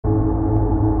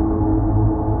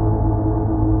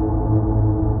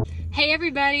Hey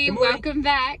everybody, welcome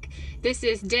back. This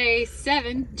is day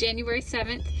 7, January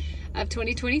 7th of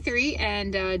 2023,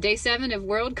 and day 7 of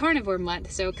World Carnivore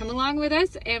Month. So come along with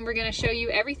us and we're going to show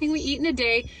you everything we eat in a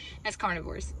day as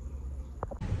carnivores.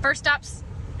 First stop's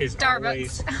is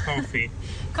Starbucks. Coffee.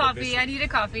 Coffee. I need a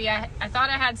coffee. I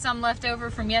thought I had some left over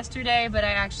from yesterday, but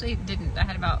I actually didn't. I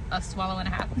had about a swallow and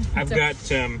a half. I've got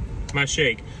my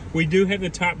shake. We do have the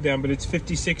top down, but it's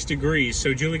 56 degrees,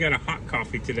 so Julie got a hot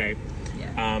coffee today.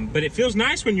 Yeah. But it feels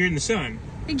nice when you're in the sun.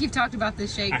 I think you've talked about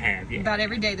this shake. I have, yeah. About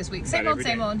every day this week. Same old,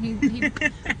 same old. He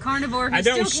carnivore. I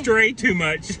don't stray too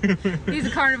much. He's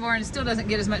a carnivore and still doesn't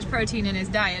get as much protein in his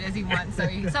diet as he wants, so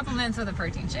he supplements with a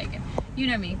protein shake. And you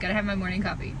know me, gotta have my morning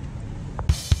coffee.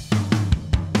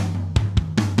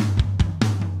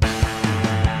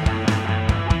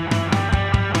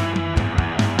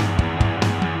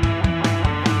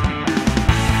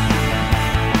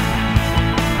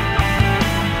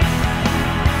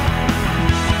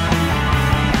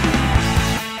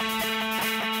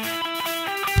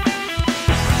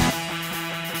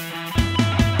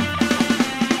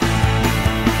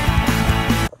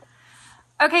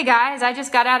 Okay guys, I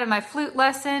just got out of my flute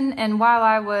lesson, and while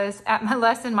I was at my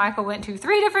lesson, Michael went to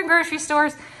 3 different grocery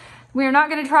stores. We are not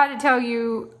going to try to tell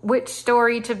you which store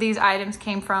each of these items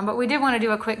came from, but we did want to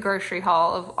do a quick grocery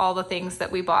haul of all the things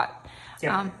that we bought.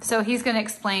 Yeah. So he's going to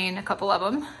explain a couple of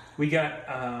them. We got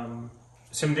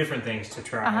some different things to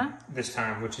try this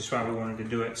time, which is why we wanted to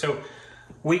do it. So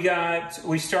we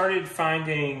started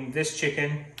finding this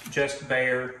chicken, Just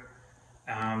Bare.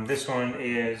 This one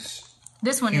is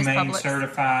humane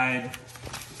certified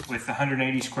with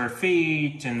 180 square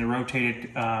feet and the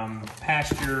rotated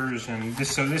pastures, and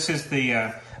this is the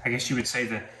I guess you would say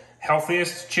the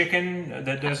healthiest chicken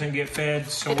that doesn't get fed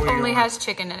soy. It only has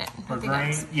chicken in it or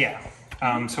grain. Yeah.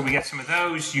 So we got some of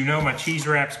those. You know my cheese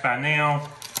wraps by now.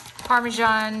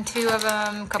 Parmesan, 2 of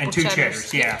them, couple and 2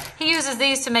 cheddars. Yeah. He uses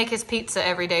these to make his pizza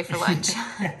every day for lunch.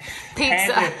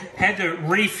 Pizza. Had to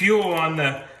refuel on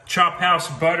the Chop House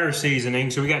butter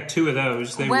seasoning, so we got 2 of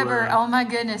those. Weber, oh my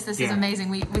goodness, this is amazing.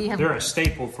 We have. They're a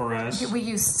staple for us. We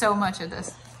use so much of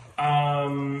this.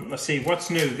 Let's see, what's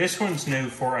new? This one's new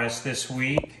for us this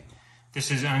week.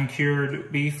 This is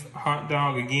uncured beef hot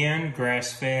dog again,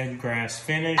 grass-fed,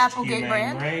 grass-finished, Applegate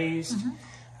brand. Raised.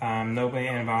 No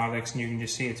antibiotics, and you can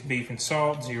just see it's beef and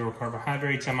salt, 0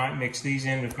 carbohydrates. I might mix these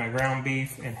in with my ground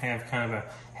beef and have kind of a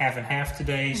half and half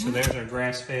today. So there's our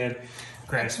grass-fed,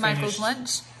 grass-finished. Michael's lunch.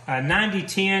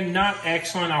 90-10, not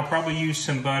excellent. I'll probably use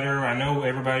some butter. I know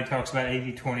everybody talks about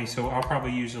 80-20, so I'll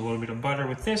probably use a little bit of butter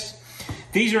with this.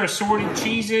 These are assorted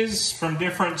cheeses from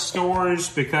different stores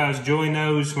because Julie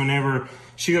knows whenever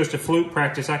she goes to flute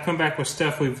practice, I come back with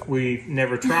stuff we've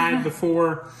never tried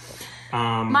before.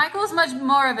 Michael's much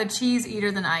more of a cheese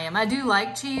eater than I am. I do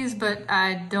like cheese, but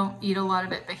I don't eat a lot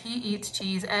of it. But he eats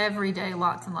cheese every day,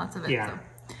 lots and lots of it. Yeah.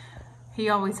 So he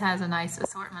always has a nice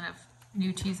assortment of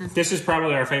new cheeses. This is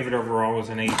probably our favorite overall as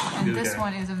an H. And this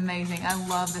one is amazing. I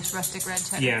love this rustic red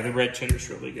cheddar. Yeah, the red cheddar's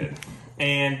really good.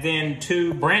 And then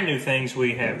 2 brand new things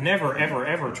we have never, ever,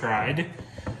 ever tried.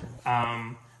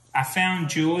 I found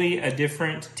Julie a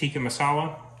different tikka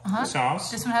masala sauce.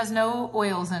 This one has no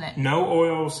oils in it. No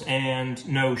oils and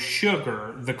no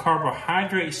sugar. The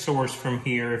carbohydrate source from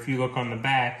here, if you look on the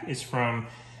back, is from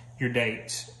your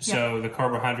dates. So the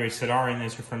carbohydrates that are in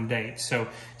this are from dates. So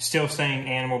still saying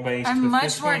animal-based. I'm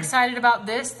much more excited about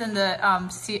this than the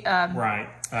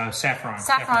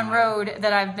Saffron Road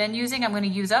that I've been using. I'm going to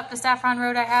use up the Saffron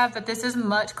Road I have, but this is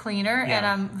much cleaner, and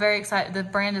I'm very excited. The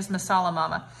brand is Masala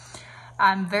Mama.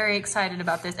 I'm very excited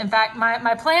about this. In fact,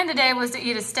 my plan today was to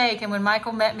eat a steak, and when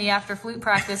Michael met me after flute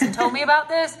practice and told me about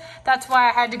this, that's why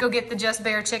I had to go get the Just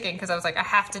Bare chicken, because I was like, I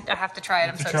have to try it.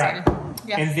 I'm so excited.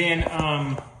 Yeah. And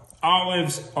then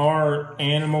olives are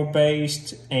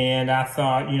animal-based, and I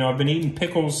thought, I've been eating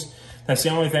pickles. That's the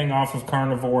only thing off of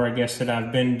carnivore, I guess, that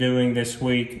I've been doing this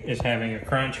week is having a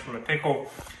crunch from a pickle.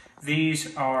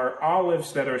 These are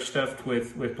olives that are stuffed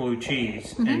with blue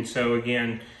cheese. And so,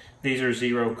 again, these are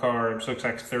 0 carbs. Looks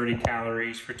like 30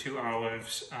 calories for 2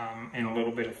 olives and a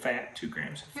little bit of fat, 2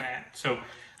 grams of fat. So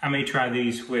I may try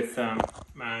these with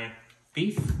my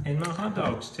beef and my hot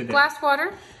dogs today. Glass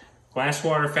water. Glass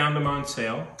water, found them on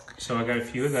sale. So I got a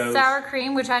few of those. Sour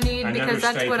cream, which I need because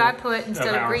that's what I put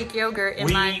instead of Greek yogurt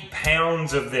in my... We eat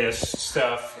pounds of this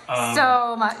stuff.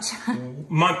 So much.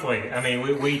 Monthly. I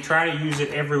mean, we try to use it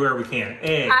everywhere we can.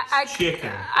 Eggs,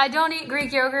 chicken. I don't eat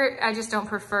Greek yogurt. I just don't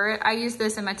prefer it. I use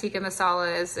this in my tikka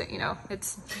masala as,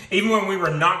 it's... Even when we were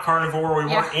not carnivore, we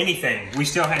weren't anything. We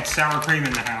still had sour cream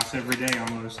in the house every day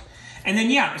almost. And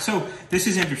then, yeah, so this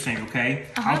is interesting, okay?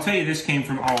 I'll tell you, this came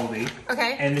from Aldi.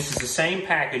 Okay. And this is the same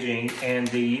packaging and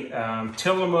the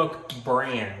Tillamook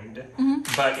brand,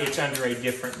 but it's under a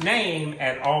different name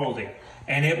at Aldi.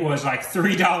 And it was like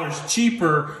 $3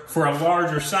 cheaper for a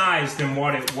larger size than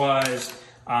what it was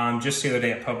just the other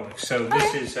day at Publix. So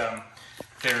this is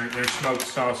their smoked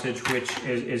sausage, which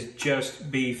is just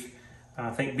beef,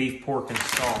 I think beef, pork, and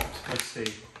salt. Let's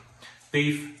see.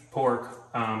 Beef,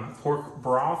 pork, pork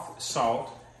broth,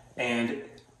 salt, and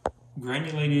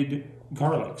granulated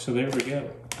garlic. So there we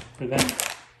go for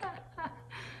that.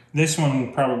 This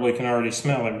one probably can already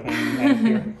smell everything out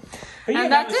here. But yeah,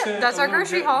 and that's it. That's our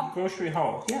grocery haul. Grocery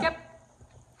haul, yeah. Yep.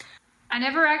 I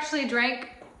never actually drank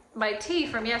my tea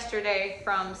from yesterday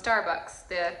from Starbucks,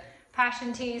 the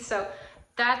passion tea. So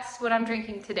that's what I'm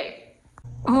drinking today.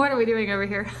 What are we doing over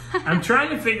here? I'm trying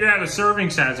to figure out a serving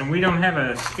size, and we don't have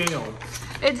a scale.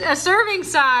 It's a serving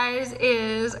size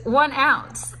is 1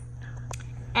 ounce,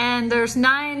 and there's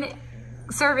 9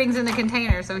 servings in the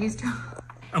container. So he's.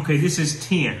 Okay, this is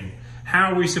 10.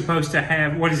 How are we supposed to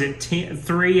have? What is it?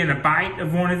 3 and a bite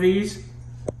of one of these?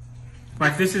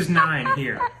 Like this is 9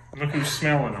 here. Look who's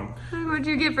smelling them. What'd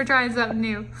you get for trying something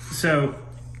new? So.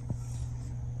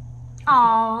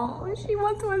 Oh, she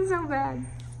wants one so bad.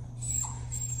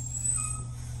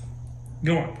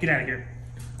 Go on, get out of here.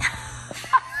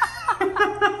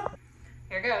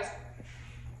 Here goes.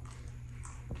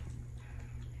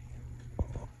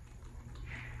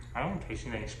 I don't taste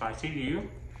anything spicy, do you?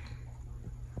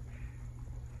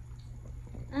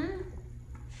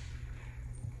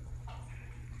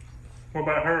 What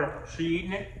about her? She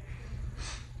eating it?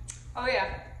 Oh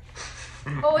yeah.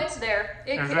 Oh, it's there.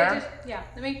 Is there? Just, yeah,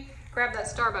 let me grab that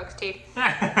Starbucks tea.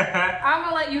 I'm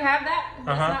gonna let you have that. It's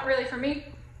not really for me.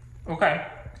 Okay.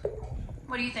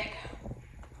 What do you think?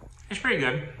 It's pretty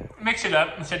good. Mix it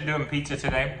up instead of doing pizza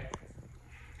today.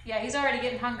 Yeah, he's already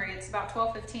getting hungry. It's about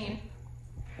 12:15.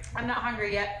 I'm not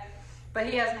hungry yet, but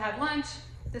he hasn't had lunch.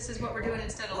 This is what we're doing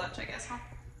instead of lunch, I guess, huh?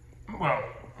 Well,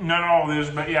 not all of this,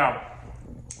 but yeah.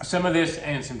 Some of this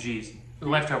and some cheese.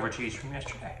 Leftover cheese from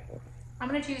yesterday. I'm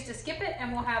gonna choose to skip it,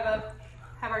 and we'll have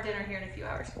our dinner here in a few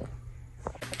hours.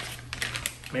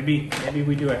 Maybe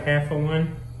we do a half of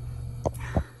one.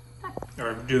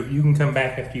 Or you can come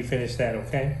back after you finish that,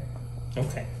 okay?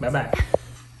 Okay, bye-bye.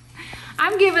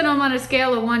 I'm giving them on a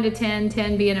scale of 1 to 10,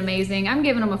 10 being amazing. I'm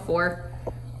giving them a 4.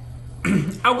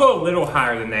 I'll go a little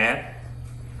higher than that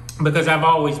because I've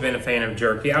always been a fan of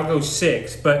jerky. I'll go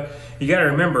 6, but you got to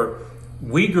remember,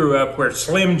 we grew up where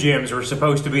Slim Jims were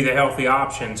supposed to be the healthy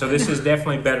option, so this is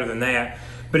definitely better than that.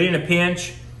 But in a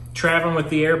pinch, traveling with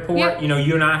the airport, you know,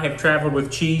 you and I have traveled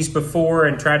with cheese before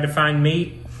and tried to find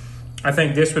meat. I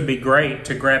think this would be great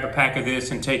to grab a pack of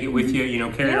this and take it with you, you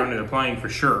know, carry it onto the plane for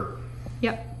sure.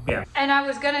 Yep. Yeah. And I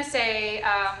was gonna say,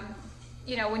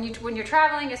 you know, when you're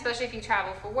traveling, especially if you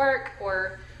travel for work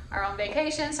or are on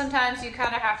vacation, sometimes you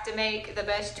kind of have to make the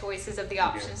best choices of the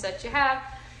options that you have.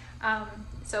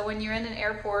 So when you're in an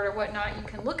airport or whatnot, you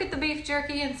can look at the beef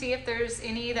jerky and see if there's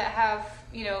any that have,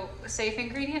 you know, safe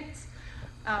ingredients.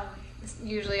 It's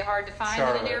usually hard to find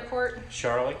in an airport.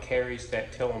 Charlotte carries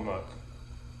that Tillamook.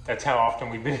 That's how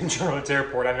often we've been in Charlotte's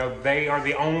airport. I know they are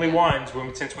the only ones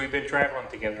since we've been traveling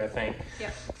together, I think.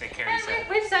 Yep. They carry And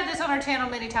we've said this on our channel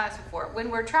many times before.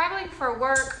 When we're traveling for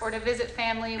work or to visit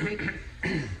family, we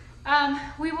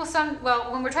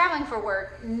when we're traveling for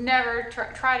work, never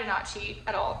try to not cheat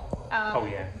at all.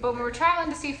 But when we're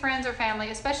traveling to see friends or family,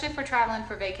 especially if we're traveling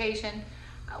for vacation,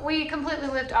 we completely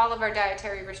lift all of our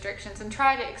dietary restrictions and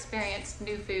try to experience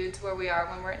new foods where we are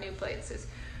when we're at new places.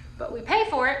 But we pay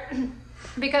for it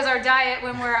because our diet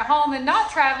when we're at home and not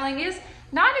traveling is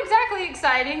not exactly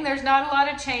exciting. There's not a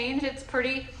lot of change. It's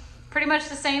pretty much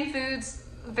the same foods,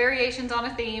 variations on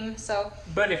a theme. So,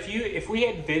 but if we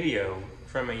had video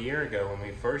from a year ago when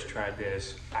we first tried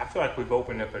this, I feel like we've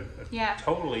opened up a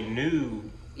totally new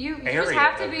You area just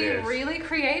have to be this. really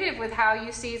creative with how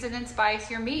you season and spice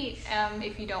your meat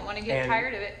if you don't want to get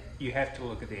tired of it. You have to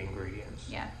look at the ingredients.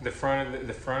 Yeah. The front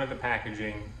of the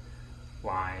packaging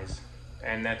lies.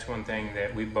 And that's one thing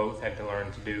that we both had to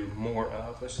learn to do more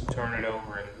of, is to turn it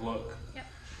over and look. Yep.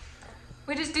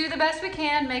 We just do the best we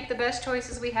can, make the best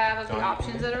choices we have of the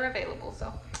options that are available.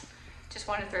 So just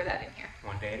want to throw that in here.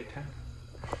 One day at a time.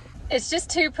 It's just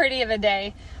too pretty of a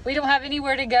day. We don't have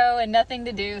anywhere to go and nothing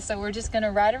to do, so we're just going to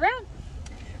ride around.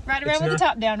 Ride around with the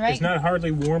top down, right? It's not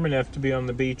hardly warm enough to be on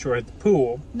the beach or at the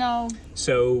pool. No.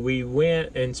 So we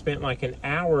went and spent like an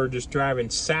hour just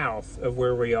driving south of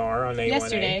where we are on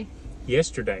A1A.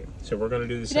 Yesterday. So we're going to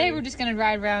do the same. Today we're just going to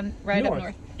ride around up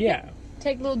north. Yeah.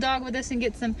 Take little dog with us and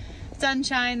get some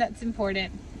sunshine. That's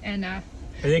important. And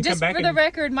And then Just come back for the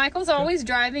record, Michael's always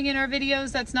driving in our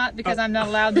videos. That's not because I'm not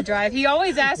allowed to drive. He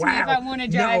always asks me if I want to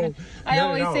drive. No, I not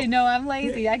always at all. say, no, I'm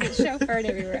lazy. I get chauffeured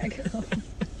everywhere I go.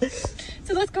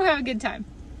 So let's go have a good time.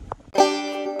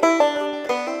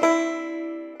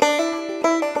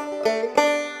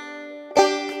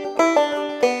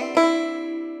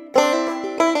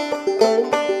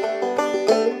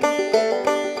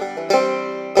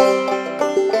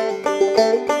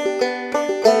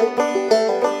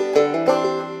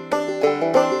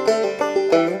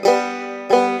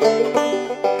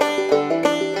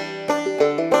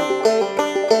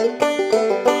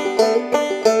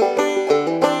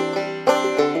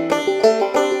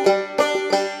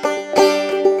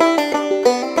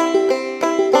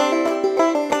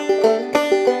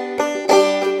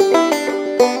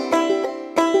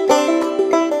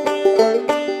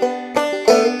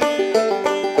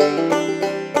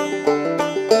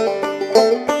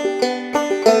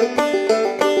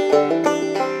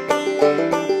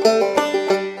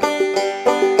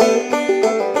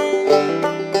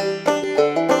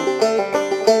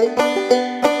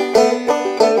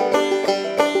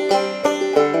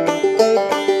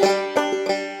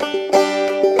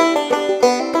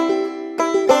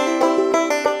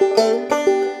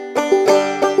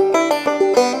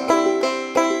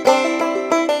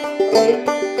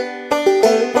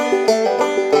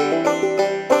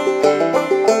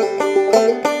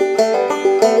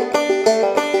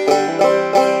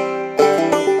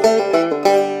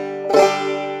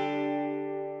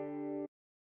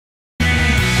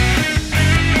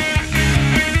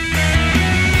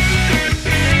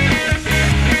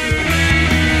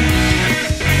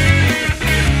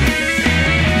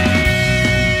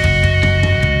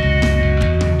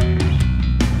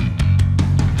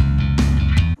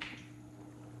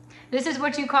 This is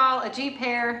what you call a Jeep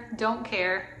hair, don't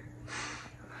care.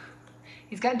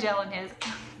 He's got gel in his.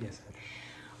 Yes.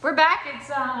 We're back.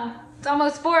 It's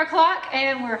almost 4 o'clock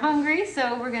and we're hungry,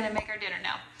 so we're gonna make our dinner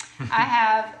now. I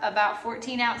have about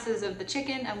 14 ounces of the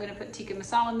chicken. I'm gonna put tikka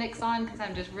masala mix on because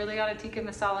I'm just really on a tikka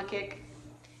masala kick.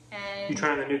 And You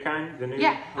trying the new kind? The new?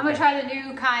 yeah, Okay. I'm gonna try the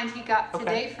new kind he got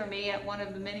today for me at one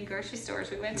of the many grocery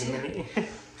stores we went to.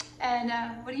 And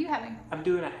what are you having? I'm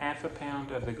doing a ½ pound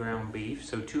of the ground beef,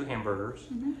 so 2 hamburgers.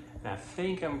 And I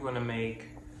think I'm going to make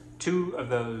 2 of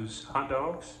those hot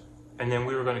dogs. And then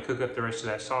we were going to cook up the rest of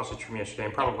that sausage from yesterday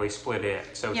and probably split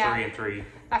it. So 3 and 3.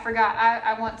 I forgot.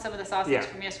 I want some of the sausage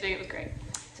from yesterday. It was great.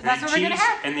 So that's what we're going to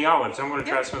have. And the olives. I'm going to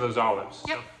try some of those olives.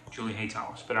 Yep. So Julie hates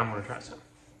olives, but I'm going to try some.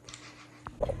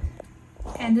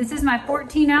 And this is my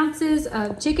 14 ounces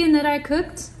of chicken that I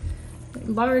cooked.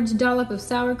 Large dollop of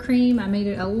sour cream. I made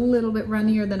it a little bit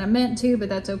runnier than I meant to, but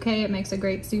that's okay. It makes a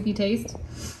great soupy taste.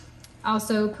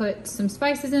 Also put some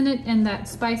spices in it, and that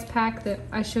spice pack that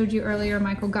I showed you earlier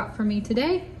Michael got for me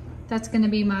today. That's gonna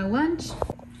be my lunch.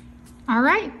 All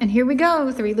right, and here we go.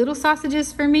 3 little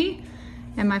sausages for me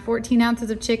and my 14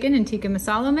 ounces of chicken and tikka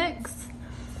masala mix.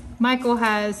 Michael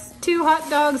has 2 hot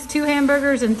dogs, 2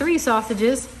 hamburgers, and 3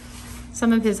 sausages.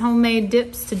 Some of his homemade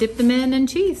dips to dip them in, and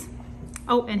cheese.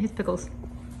 Oh, and his pickles.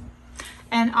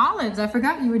 And olives. I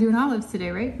forgot you were doing olives today,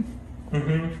 right?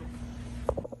 Mm-hmm.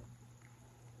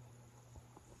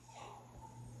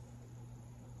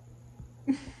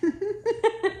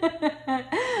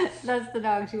 That's the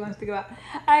dog. She wants to go out.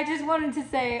 I just wanted to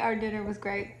say our dinner was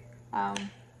great.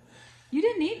 You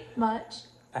didn't eat much.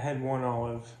 I had 1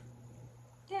 olive.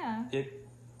 Yeah.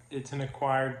 It's an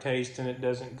acquired taste, and it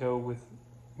doesn't go with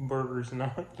burgers and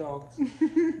hot dogs.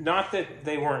 Not that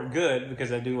they weren't good,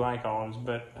 because I do like olives,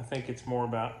 but I think it's more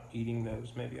about eating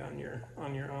those maybe on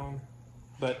your own.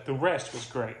 But the rest was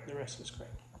great.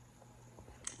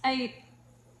 I ate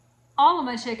all of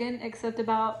my chicken except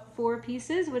about 4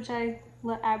 pieces, which I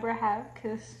let Abra have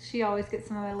because she always gets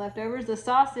some of my leftovers. The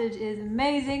sausage is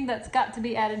amazing. That's got to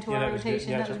be added to our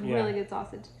rotation. That was really good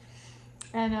sausage.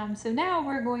 And so now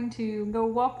we're going to go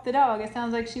walk the dog. It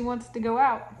sounds like she wants to go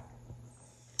out.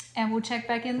 And we'll check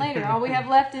back in later. All we have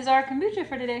left is our kombucha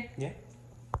for today. Yeah.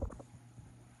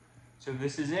 So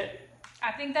this is it.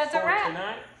 I think that's a wrap.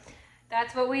 Tonight.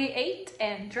 That's what we ate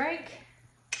and drank.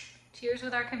 Cheers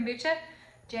with our kombucha.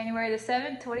 January the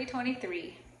 7th,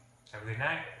 2023. Have a good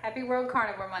night. Happy World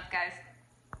Carnivore Month, guys.